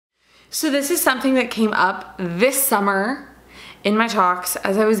So this is something that came up this summer in my talks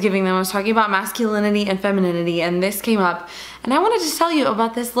as I was giving them. I was talking about masculinity and femininity, and this came up, and I wanted to tell you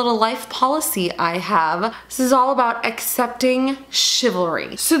about this little life policy I have. This is all about accepting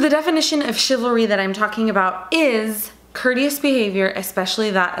chivalry. So the definition of chivalry that I'm talking about is courteous behavior,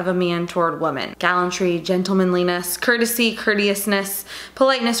 especially that of a man toward women. Gallantry, gentlemanliness, courtesy, courteousness,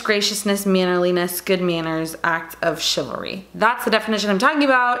 politeness, graciousness, mannerliness, good manners, act of chivalry. That's the definition I'm talking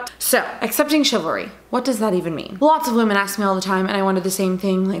about. So, accepting chivalry. What does that even mean? Lots of women ask me all the time, and I wonder the same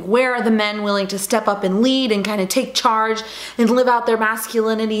thing, like, where are the men willing to step up and lead and kind of take charge and live out their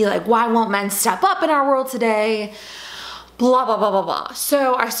masculinity? Like, why won't men step up in our world today? Blah, blah, blah, blah, blah.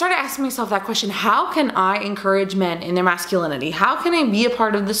 So I started asking myself that question: how can I encourage men in their masculinity? How can I be a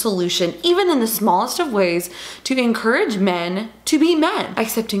part of the solution, even in the smallest of ways, to encourage men to be men?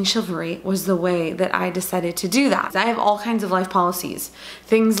 Accepting chivalry was the way that I decided to do that. I have all kinds of life policies.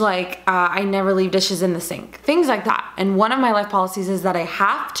 Things like I never leave dishes in the sink. Things like that. And one of my life policies is that I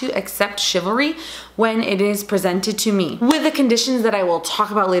have to accept chivalry when it is presented to me. With the conditions that I will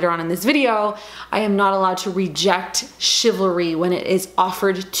talk about later on in this video, I am not allowed to reject chivalry when it is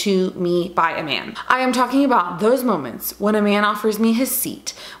offered to me by a man. I am talking about those moments when a man offers me his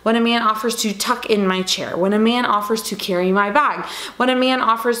seat, when a man offers to tuck in my chair, when a man offers to carry my bag, when a man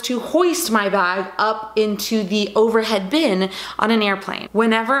offers to hoist my bag up into the overhead bin on an airplane.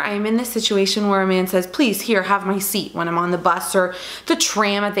 Whenever I am in this situation where a man says, please, here, have my seat, when I'm on the bus or the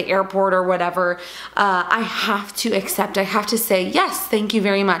tram at the airport or whatever, I have to accept. I have to say, yes, thank you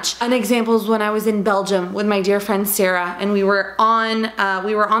very much. An example is when I was in Belgium with my dear friend Sarah, and we were on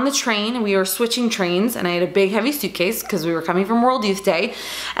the train, and we were switching trains, and I had a big heavy suitcase because we were coming from World Youth Day,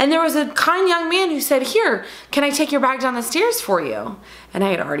 and there was a kind young man who said, here, can I take your bag down the stairs for you? And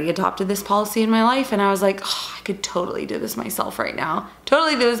I had already adopted this policy in my life, and I was like, oh, I could totally do this myself right now.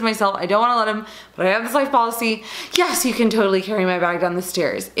 Totally do this myself. I don't want to let him, but I have this life policy. Yes, you can totally carry my bag down the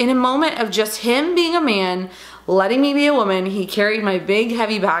stairs. In a moment of just him being a man, letting me be a woman, he carried my big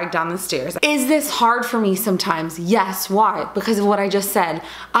heavy bag down the stairs. Is this hard for me sometimes? Yes. Why? Because of what I just said.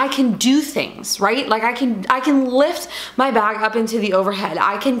 I can do things, right? Like I can lift my bag up into the overhead.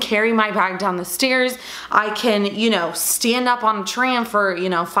 I can carry my bag down the stairs. I can, stand up on a tram for,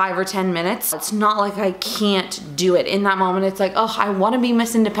 5 or 10 minutes. It's not like I can't do it. In that moment, it's like, oh, I want to be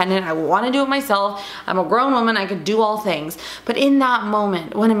Miss Independent. I want to do it myself. I'm a grown woman. I could do all things. But in that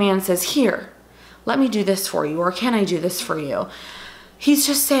moment, when a man says, here, let me do this for you, or can I do this for you? He's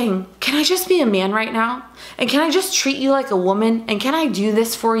just saying, can I just be a man right now? And can I just treat you like a woman? And can I do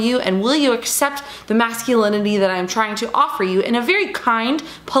this for you? And will you accept the masculinity that I'm trying to offer you in a very kind,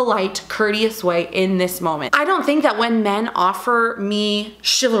 polite, courteous way in this moment? I don't think that when men offer me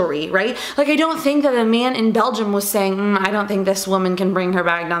chivalry, right? Like, I don't think that a man in Belgium was saying, I don't think this woman can bring her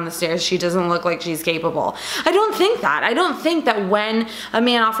bag down the stairs. She doesn't look like she's capable. I don't think that. I don't think that when a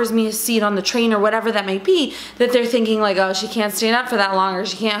man offers me a seat on the train or whatever that may be, that they're thinking like, oh, she can't stand up for that long, or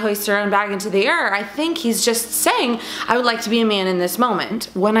she can't hoist her own bag into the air. I think he's just saying, I would like to be a man in this moment.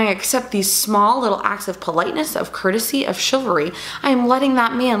 When I accept these small little acts of politeness, of courtesy, of chivalry, I am letting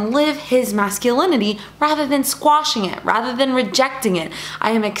that man live his masculinity rather than squashing it, rather than rejecting it.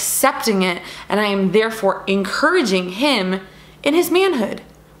 I am accepting it, and I am therefore encouraging him in his manhood,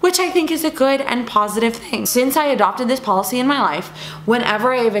 which I think is a good and positive thing. Since I adopted this policy in my life,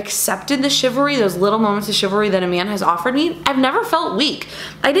 whenever I have accepted the chivalry, those little moments of chivalry that a man has offered me, I've never felt weak.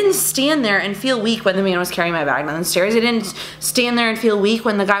 I didn't stand there and feel weak when the man was carrying my bag down the stairs. I didn't stand there and feel weak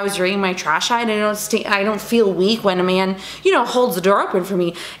when the guy was dragging my trash out. I don't feel weak when a man, holds the door open for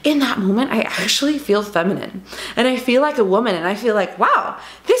me. In that moment, I actually feel feminine. And I feel like a woman, and I feel like, wow,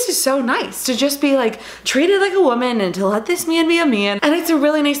 this is so nice to just be like treated like a woman and to let this man be a man. And it's a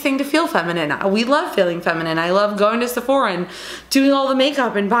really nice thing to feel feminine. We love feeling feminine. I love going to Sephora and doing all the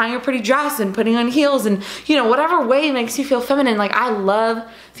makeup and buying a pretty dress and putting on heels and whatever way makes you feel feminine. Like, I love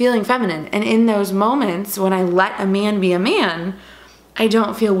feeling feminine, and in those moments when I let a man be a man, I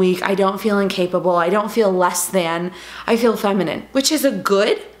don't feel weak, I don't feel incapable, I don't feel less than, I feel feminine, which is a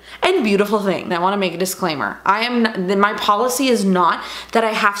good and beautiful thing. I want to make a disclaimer. My policy is not that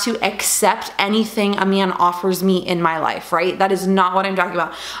I have to accept anything a man offers me in my life, right? That is not what I'm talking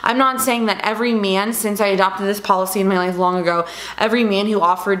about. I'm not saying that every man, since I adopted this policy in my life long ago, every man who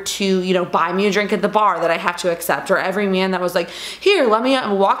offered to, buy me a drink at the bar that I have to accept, or every man that was like, here, let me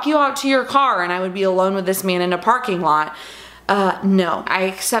walk you out to your car, and I would be alone with this man in a parking lot. No, I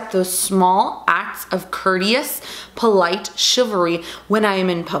accept those small acts of courteous, polite chivalry when I am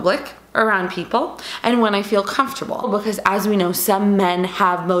in public, around people and when I feel comfortable, because as we know, some men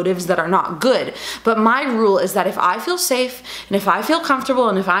have motives that are not good. But my rule is that if I feel safe and if I feel comfortable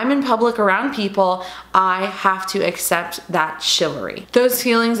and if I'm in public around people, I have to accept that chivalry. Those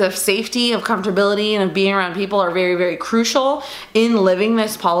feelings of safety, of comfortability, and of being around people are very, very crucial in living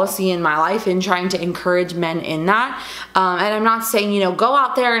this policy in my life, in trying to encourage men in that. And I'm not saying, you know, go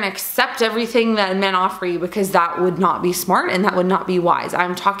out there and accept everything that men offer you, because that would not be smart and that would not be wise.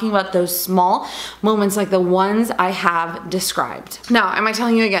 I'm talking about those small moments like the ones I have described. Now, am I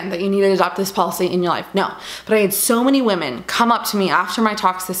telling you again that you need to adopt this policy in your life? No. But I had so many women come up to me after my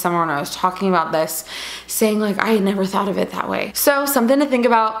talks this summer when I was talking about this, saying like, I had never thought of it that way. So something to think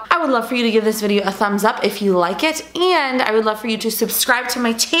about. I would love for you to give this video a thumbs up if you like it, and I would love for you to subscribe to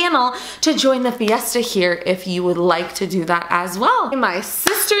my channel to join the fiesta here if you would like to do that as well. My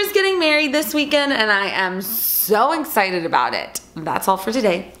sister's getting married this weekend and I am so excited about it. That's all for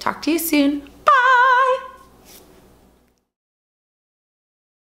today. Talk to you soon.